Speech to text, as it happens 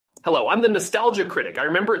Hello, I'm the Nostalgia Critic. I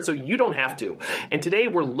remember it so you don't have to. And today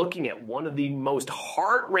we're looking at one of the most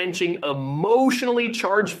heart-wrenching, emotionally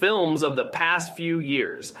charged films of the past few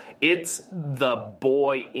years. It's The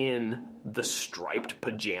Boy in the Striped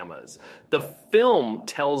Pajamas. The film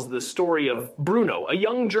tells the story of Bruno, a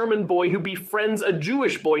young German boy who befriends a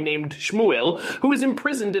Jewish boy named Shmuel, who is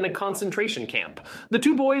imprisoned in a concentration camp. The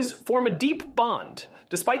two boys form a deep bond,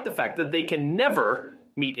 despite the fact that they can never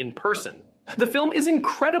meet in person. The film is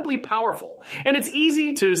incredibly powerful, and it's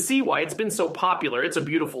easy to see why it's been so popular. It's a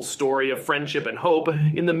beautiful story of friendship and hope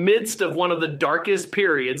in the midst of one of the darkest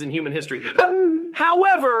periods in human history.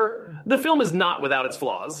 However, the film is not without its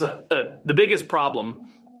flaws. The biggest problem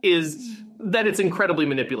is that it's incredibly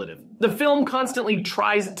manipulative. The film constantly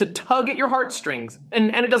tries to tug at your heartstrings,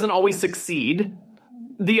 and it doesn't always succeed.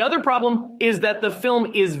 The other problem is that the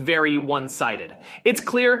film is very one-sided. It's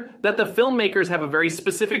clear that the filmmakers have a very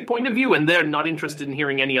specific point of view and they're not interested in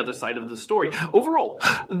hearing any other side of the story. Overall,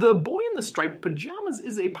 The Boy in the Striped Pajamas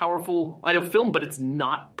is a powerful film, but it's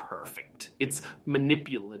not perfect. It's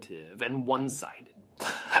manipulative and one-sided.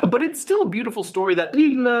 But it's still a beautiful story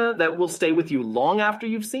that will stay with you long after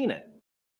you've seen it.